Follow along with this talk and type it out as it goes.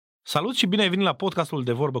Salut și bine ai venit la podcastul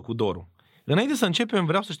De Vorbă cu Doru. Înainte să începem,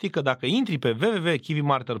 vreau să știi că dacă intri pe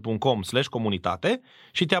www.kiwimarketer.com/comunitate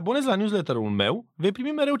și te abonezi la newsletterul meu, vei primi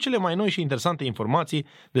mereu cele mai noi și interesante informații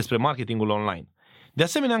despre marketingul online. De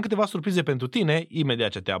asemenea, am câteva surprize pentru tine imediat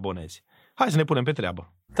ce te abonezi. Hai să ne punem pe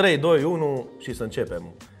treabă. 3, 2, 1 și să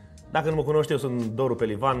începem. Dacă nu mă cunoști, eu sunt Doru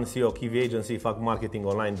Pelivan, CEO Kiwi Agency, fac marketing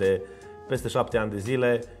online de peste 7 ani de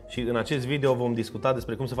zile și în acest video vom discuta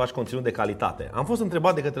despre cum să faci conținut de calitate. Am fost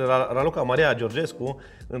întrebat de către Raluca Maria Georgescu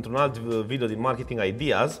într-un alt video din Marketing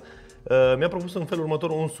Ideas. Mi-a propus în felul următor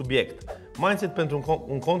un subiect: mindset pentru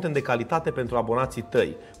un content de calitate pentru abonații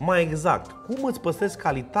tăi. Mai exact, cum îți păstrezi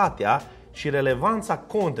calitatea și relevanța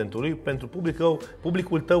contentului pentru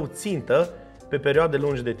publicul tău țintă pe perioade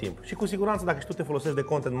lungi de timp. Și cu siguranță, dacă și tu te folosești de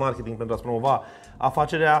content marketing pentru a-ți promova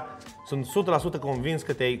afacerea, sunt 100% convins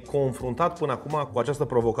că te-ai confruntat până acum cu această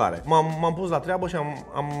provocare. M-am pus la treabă și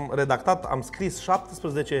am scris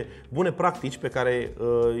 17 bune practici pe care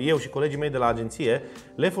eu și colegii mei de la agenție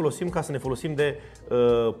le folosim ca să ne folosim de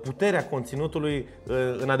puterea conținutului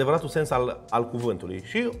în adevăratul sens al cuvântului.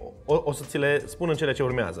 Și o să ți le spun în cele ce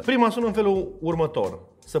urmează. Prima sună în felul următor: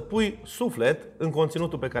 să pui suflet în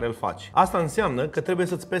conținutul pe care îl faci. Asta înseamnă că trebuie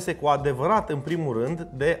să-ți pese cu adevărat, în primul rând,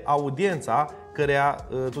 de audiența căreia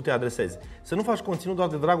tu te adresezi. Să nu faci conținut doar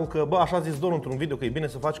de dragul că, așa zis Doru într-un video că e bine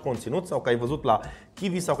să faci conținut, sau că ai văzut la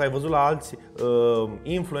Kiwi sau că ai văzut la alți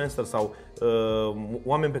influencer sau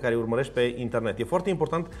oameni pe care îi urmărești pe internet. E foarte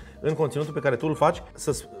important în conținutul pe care tu îl faci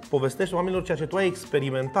să povestești oamenilor ceea ce tu ai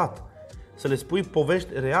experimentat. Să le spui povești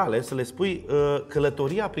reale, să le spui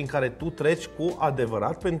călătoria prin care tu treci cu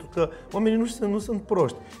adevărat, pentru că oamenii nu sunt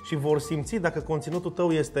proști și vor simți dacă conținutul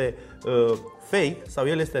tău este fake sau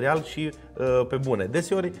el este real și pe bune.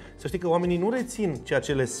 Deseori, să știi că oamenii nu rețin ceea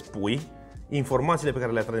ce le spui, informațiile pe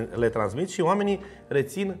care le transmiți, și oamenii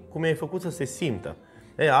rețin cum ai făcut să se simtă.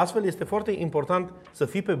 Astfel este foarte important să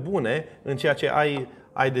fii pe bune în ceea ce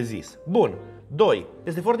ai de zis. Bun. 2.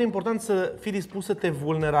 Este foarte important să fii dispus să te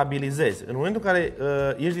vulnerabilizezi. În momentul în care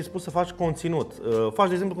ești dispus să faci conținut, faci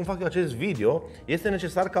de exemplu cum fac eu acest video, este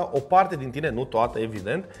necesar ca o parte din tine, nu toată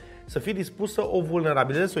evident, să fii dispus să o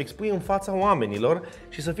vulnerabilizezi, să o expui în fața oamenilor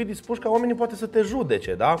și să fii dispus ca oamenii poate să te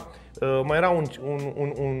judece, da? Mai era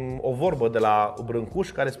o vorbă de la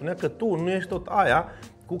Brâncuș care spunea că tu nu ești tot aia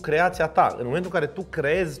cu creația ta. În momentul în care tu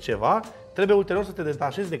creezi ceva, trebuie ulterior să te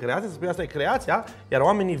detașezi de creație, să spui asta e creația, iar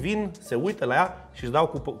oamenii vin, se uită la ea și își dau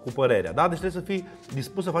cu părerea. Da? Deci trebuie să fii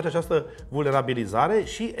dispus să faci această vulnerabilizare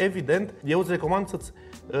și, evident, eu îți recomand să-ți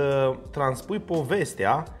transpui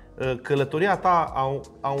povestea, călătoria ta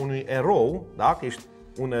a unui erou, da? Că ești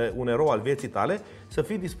un erou al vieții tale, să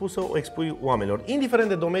fii dispus să o expui oamenilor, indiferent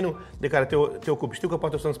de domeniul de care te ocupi. Știu că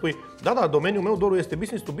poate o să-mi spui: da, domeniul meu, Doru, este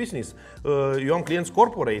business to business, eu am clienți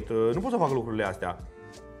corporate, nu pot să fac lucrurile astea.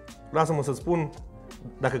 Lasă-mă să spun,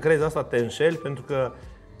 dacă crezi asta, te înșeli, pentru că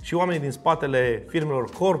și oamenii din spatele firmelor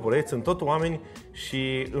corporate sunt tot oameni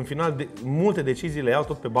și, în final, multe decizii le iau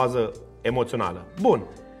tot pe bază emoțională. Bun.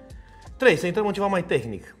 3. Să intrăm în ceva mai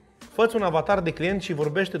tehnic. Fă-ți un avatar de client și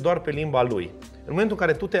vorbește doar pe limba lui. În momentul în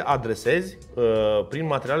care tu te adresezi prin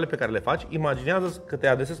materialele pe care le faci, imaginează că te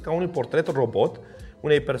adresezi ca unui portret robot,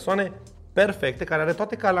 unei persoane perfecte, care are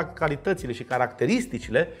toate calitățile și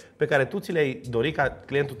caracteristicile pe care tu ți le-ai dori ca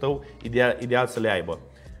clientul tău ideal să le aibă.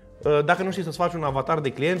 Dacă nu știi să-ți faci un avatar de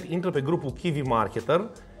client, intră pe grupul Kiwi Marketer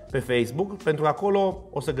pe Facebook, pentru că acolo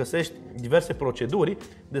o să găsești diverse proceduri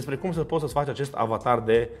despre cum să poți să-ți faci acest avatar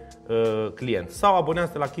de client. Sau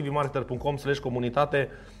abonează-te la kiwimarketer.com/comunitate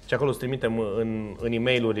și acolo îți trimitem în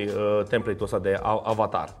e-mail-uri template-ul ăsta de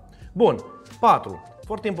avatar. Bun. 4.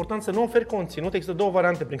 Foarte important să nu oferi conținut. Există două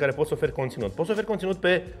variante prin care poți să oferi conținut. Poți să oferi conținut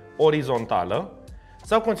pe orizontală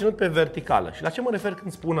sau conținut pe verticală. Și la ce mă refer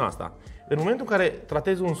când spun asta? În momentul în care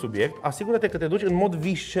tratezi un subiect, asigură-te că te duci în mod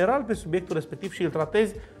visceral pe subiectul respectiv și îl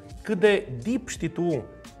tratezi cât de deep știi tu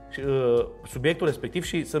subiectul respectiv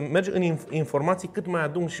și să mergi în informații cât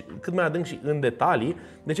mai adânc și în detalii.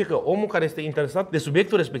 De ce? Că omul care este interesat de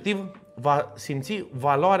subiectul respectiv va simți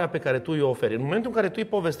valoarea pe care tu îi oferi. În momentul în care tu îi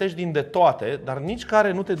povestești din de toate, dar nici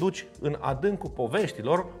care nu te duci în adâncul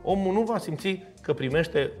poveștilor, omul nu va simți că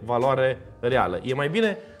primește valoare reală. E mai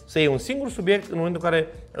bine să iei un singur subiect în momentul în care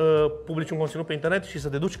publici un conținut pe internet și să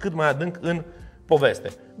te duci cât mai adânc în poveste.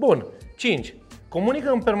 Bun. 5.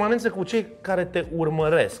 Comunică în permanență cu cei care te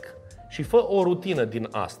urmăresc și fă o rutină din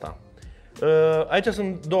asta. Aici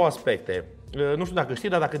sunt două aspecte. Nu știu dacă știi,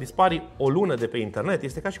 dar dacă dispari o lună de pe internet,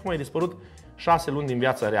 este ca și cum ai dispărut 6 luni din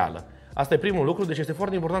viața reală. Asta e primul lucru, deci este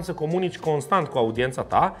foarte important să comunici constant cu audiența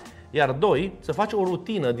ta. Iar 2, să faci o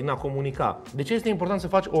rutină din a comunica. De ce este important să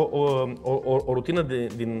faci o rutină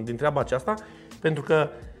din treaba aceasta? Pentru că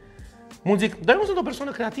Mulți zic, dar eu nu sunt o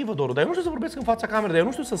persoană creativă, Doru, dar eu nu știu să vorbesc în fața camerei, dar eu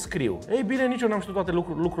nu știu să scriu. Ei bine, nici eu n-am știut toate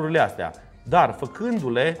lucrurile astea. Dar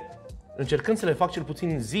făcându-le, încercând să le fac cel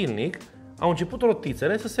puțin zilnic, au început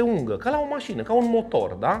rotițele să se ungă, ca la o mașină, ca un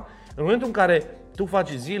motor, da? În momentul în care tu faci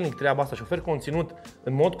zilnic treaba asta și oferi conținut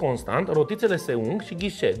în mod constant, rotițele se ung și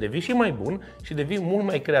ghiși ce? Devii și mai bun și devii mult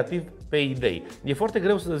mai creativ pe idei. E foarte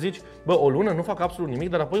greu să zici, bă, o lună nu fac absolut nimic,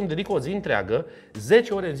 dar apoi îmi dedic o zi întreagă,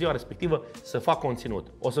 10 ore în ziua respectivă, să fac conținut.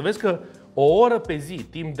 O să vezi că o oră pe zi,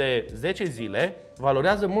 timp de 10 zile,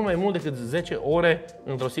 valorează mult mai mult decât 10 ore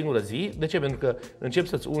într-o singură zi. De ce? Pentru că începi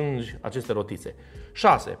să-ți ungi aceste rotițe.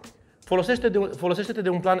 6. Folosește-te de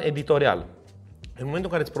un plan editorial. În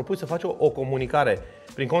momentul în care îți propui să faci o comunicare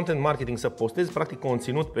prin content marketing, să postezi practic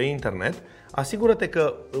conținut pe internet, asigură-te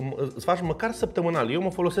că îți faci măcar săptămânal. Eu mă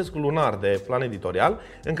folosesc lunar de plan editorial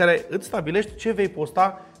în care îți stabilești ce vei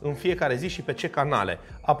posta în fiecare zi și pe ce canale.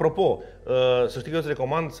 Apropo, să știi că eu îți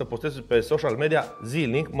recomand să postezi pe social media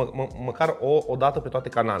zilnic, măcar o dată pe toate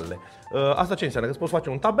canalele. Asta ce înseamnă? Că îți poți face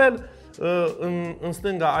un tabel, în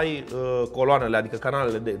stânga ai coloanele, adică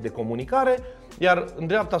canalele de comunicare, iar în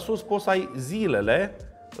dreapta sus poți să ai zilele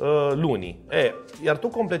lunii. Iar tu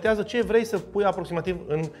completează ce vrei să pui aproximativ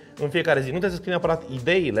în fiecare zi. Nu trebuie să scrii neapărat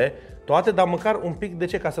ideile toate, dar măcar un pic de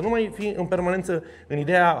ce, ca să nu mai fii în permanență în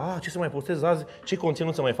ideea ce să mai postez azi, ce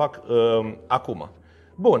conținut să mai fac acum.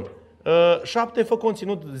 Bun. 7. Fă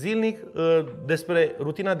conținut zilnic. Despre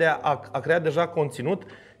rutina de a crea deja conținut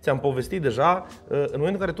ți-am povestit deja. În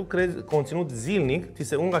momentul în care tu creezi conținut zilnic, ți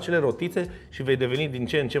se ung acele rotițe și vei deveni din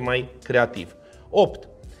ce în ce mai creativ. 8.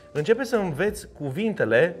 Începe să înveți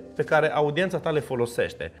cuvintele pe care audiența ta le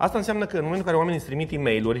folosește. Asta înseamnă că în momentul în care oamenii îți trimit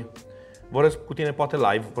e-mail-uri, vorbesc cu tine poate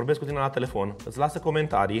live, vorbesc cu tine la telefon, îți lasă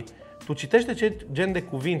comentarii, tu citește ce gen de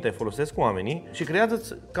cuvinte folosesc oamenii și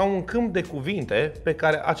creează-ți ca un câmp de cuvinte pe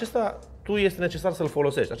care acesta tu este necesar să-l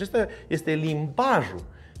folosești. Acesta este limbajul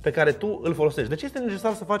pe care tu îl folosești. De ce este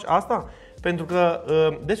necesar să faci asta? Pentru că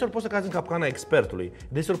deseori poți să cazi în capcana expertului.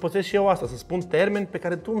 Deseori pățesc și eu asta, să spun termeni pe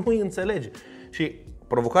care tu nu îi înțelegi. Și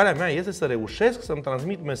provocarea mea este să reușesc să-mi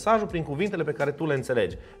transmit mesajul prin cuvintele pe care tu le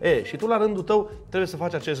înțelegi. Și tu la rândul tău trebuie să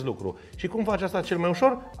faci acest lucru. Și cum faci asta cel mai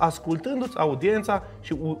ușor? Ascultându-ți audiența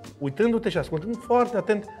și uitându-te și ascultând foarte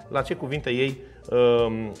atent la ce cuvinte ei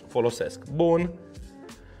folosesc. Bun.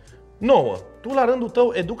 9. Tu la rândul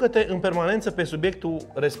tău educă-te în permanență pe subiectul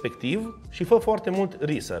respectiv și fă foarte mult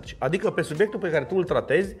research. Adică pe subiectul pe care tu îl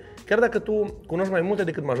tratezi, chiar dacă tu cunoști mai multe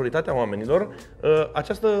decât majoritatea oamenilor,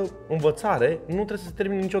 această învățare nu trebuie să se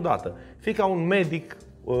termine niciodată. Fii ca un medic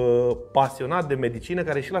pasionat de medicină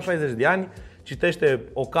care și la 60 de ani citește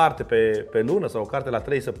o carte pe lună sau o carte la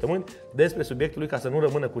 3 săptămâni despre subiectul lui ca să nu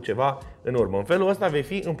rămână cu ceva în urmă. În felul ăsta vei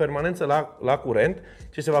fi în permanență la curent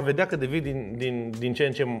și se va vedea că devii din ce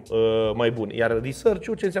în ce mai bun. Iar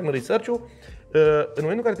research-ul, ce înseamnă research-ul? În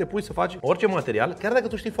momentul în care te pui să faci orice material, chiar dacă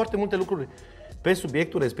tu știi foarte multe lucruri pe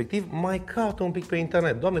subiectul respectiv, mai caută un pic pe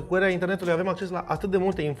internet. Doamne, cu era internetului avem acces la atât de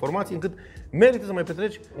multe informații încât merită să mai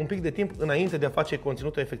petreci un pic de timp înainte de a face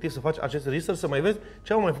conținutul efectiv, să faci acest research, să mai vezi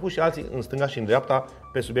ce au mai făcut și alții în stânga și în dreapta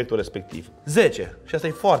pe subiectul respectiv. 10. Și asta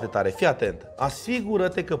e foarte tare, fii atent.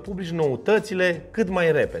 Asigură-te că publici noutățile cât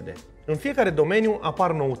mai repede. În fiecare domeniu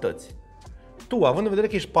apar noutăți. Tu, având în vedere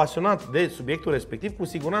că ești pasionat de subiectul respectiv, cu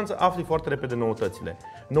siguranță afli foarte repede noutățile.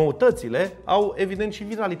 Noutățile au evident și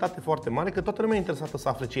viralitate foarte mare, că toată lumea e interesată să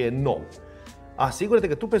afle ce e nou. Asigură-te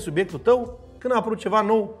că tu pe subiectul tău, când a apărut ceva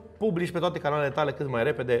nou, publici pe toate canalele tale cât mai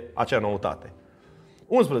repede acea noutate.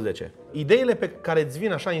 11. Ideile pe care îți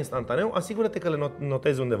vin așa instantaneu, asigură-te că le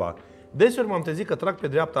notezi undeva. Deseori m-am trezit că trag pe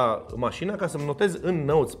dreapta mașina ca să-mi notez în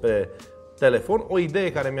notes pe telefon o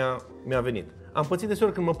idee care mi-a venit. Am pățit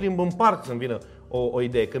deseori când mă plimb în parc să-mi vină o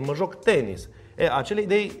idee, când mă joc tenis. Acele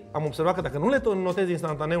idei am observat că dacă nu le notez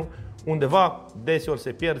instantaneu, undeva deseori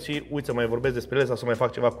se pierd și uite să mai vorbesc despre ele sau să mai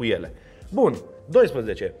fac ceva cu ele. Bun.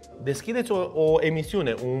 12. Deschideți o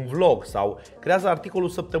emisiune, un vlog sau creează articolul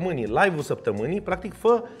săptămânii, live-ul săptămânii, practic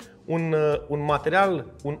fă un material,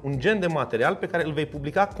 un gen de material pe care îl vei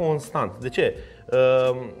publica constant. De ce?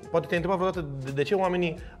 Poate te-ai întrebat vreodată de ce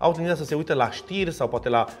oamenii au tendința să se uite la știri sau poate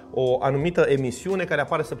la o anumită emisiune care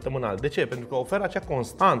apare săptămânal. De ce? Pentru că oferă acea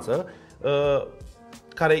constanță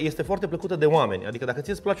care este foarte plăcută de oameni. Adică dacă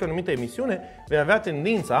ție îți place o anumită emisiune, vei avea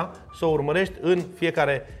tendința să o urmărești în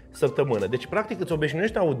fiecare săptămână. Deci, practic, îți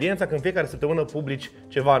obișnuiește audiența că în fiecare săptămână publici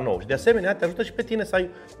ceva nou. Și de asemenea, te ajută și pe tine să ai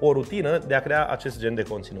o rutină de a crea acest gen de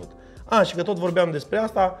conținut. Și că tot vorbeam despre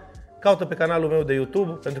asta, caută pe canalul meu de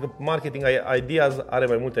YouTube, pentru că Marketing Ideas are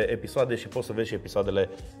mai multe episoade și poți să vezi și episoadele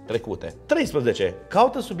trecute. 13.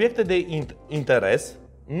 Caută subiecte de interes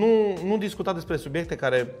nu discuta despre subiecte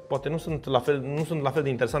care poate nu sunt la fel de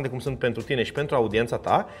interesante cum sunt pentru tine și pentru audiența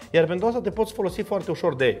ta, iar pentru asta te poți folosi foarte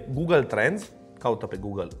ușor de Google Trends, caută pe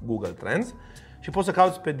Google Trends și poți să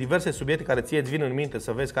cauți pe diverse subiecte care ție îți vin în minte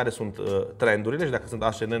să vezi care sunt trendurile și dacă sunt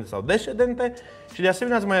ascendente sau descendente și de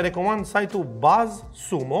asemenea îți mai recomand site-ul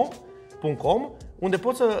buzzsumo.com unde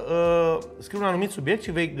poți să scrii un anumit subiect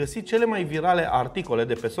și vei găsi cele mai virale articole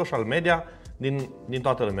de pe social media din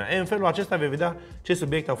toată lumea. În felul acesta vei vedea ce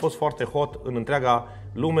subiecte au fost foarte hot în întreaga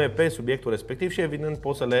lume pe subiectul respectiv și evident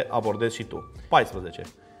poți să le abordezi și tu. 14.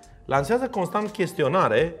 Lansează constant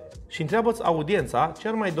chestionare și întreabă-ți audiența ce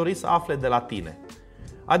ar mai dori să afle de la tine.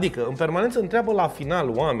 Adică, în permanență întreabă la final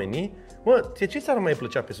oamenii, ce ți-ar mai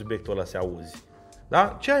plăcea pe subiectul ăla să auzi?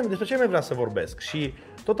 Da? Despre ce mai vrea să vorbesc? Și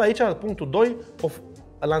tot aici, punctul 2,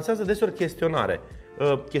 lansează deseori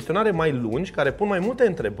chestionare mai lungi, care pun mai multe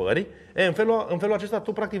întrebări. În felul acesta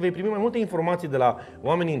tu practic vei primi mai multe informații de la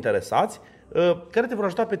oamenii interesați care te vor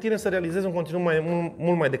ajuta pe tine să realizezi un conținut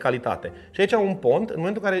mult mai de calitate. Și aici un pont, în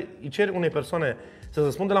momentul în care îi ceri unei persoane să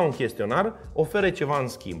răspundă la un chestionar, ofere ceva în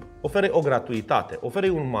schimb, ofere o gratuitate, ofere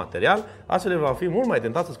un material, astfel va fi mult mai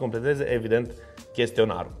tentat să-ți completeze evident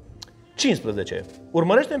chestionarul. 15.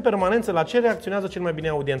 Urmărește în permanență la ce reacționează cel mai bine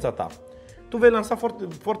audiența ta. Tu vei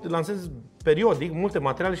lansezi periodic multe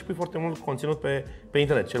materiale și pui foarte mult conținut pe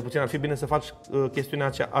internet. Cel puțin ar fi bine să faci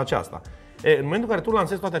chestiunea aceasta. În momentul în care tu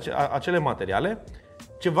lansezi toate acele materiale,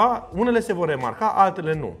 unele se vor remarca,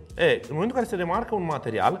 altele nu. În momentul în care se remarcă un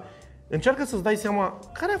material, încearcă să-ți dai seama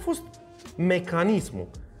care a fost mecanismul,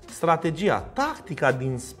 strategia, tactica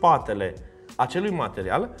din spatele acelui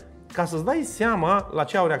material, ca să-ți dai seama la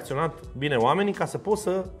ce au reacționat bine oamenii, ca să poți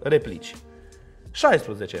să replici.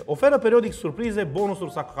 16. Oferă periodic surprize,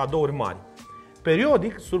 bonusuri sau cadouri mari.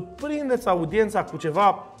 Periodic surprindeți audiența cu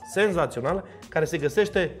ceva senzațional care se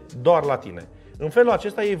găsește doar la tine. În felul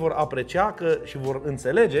acesta ei vor aprecia și vor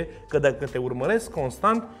înțelege că dacă te urmăresc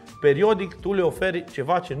constant, periodic tu le oferi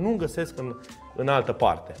ceva ce nu găsesc în altă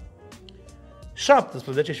parte.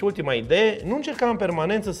 17 și ultima idee, nu încerca în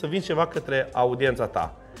permanență să vinzi ceva către audiența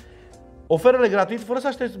ta. Oferă-le gratuit fără să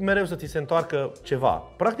aștepți mereu să ți se întoarcă ceva.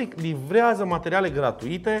 Practic, livrează materiale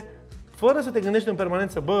gratuite fără să te gândești în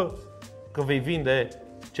permanență, că vei vinde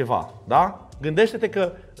ceva. Da? Gândește-te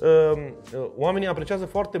că oamenii apreciază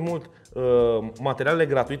foarte mult materialele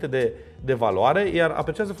gratuite de valoare, iar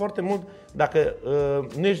apreciază foarte mult dacă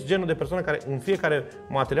nu ești genul de persoană care în fiecare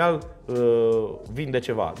material vinde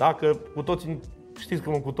ceva. Da? Că cu toții știți că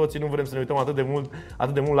cu toții nu vrem să ne uităm atât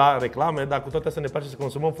de mult la reclame, dar cu toate astea ne place să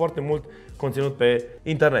consumăm foarte mult conținut pe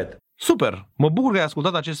internet. Super! Mă bucur că ai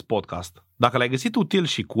ascultat acest podcast. Dacă l-ai găsit util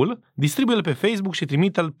și cool, distribuie-l pe Facebook și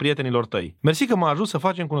trimite-l prietenilor tăi. Mersi că m-a ajutat să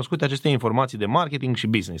facem cunoscute aceste informații de marketing și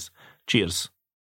business. Cheers!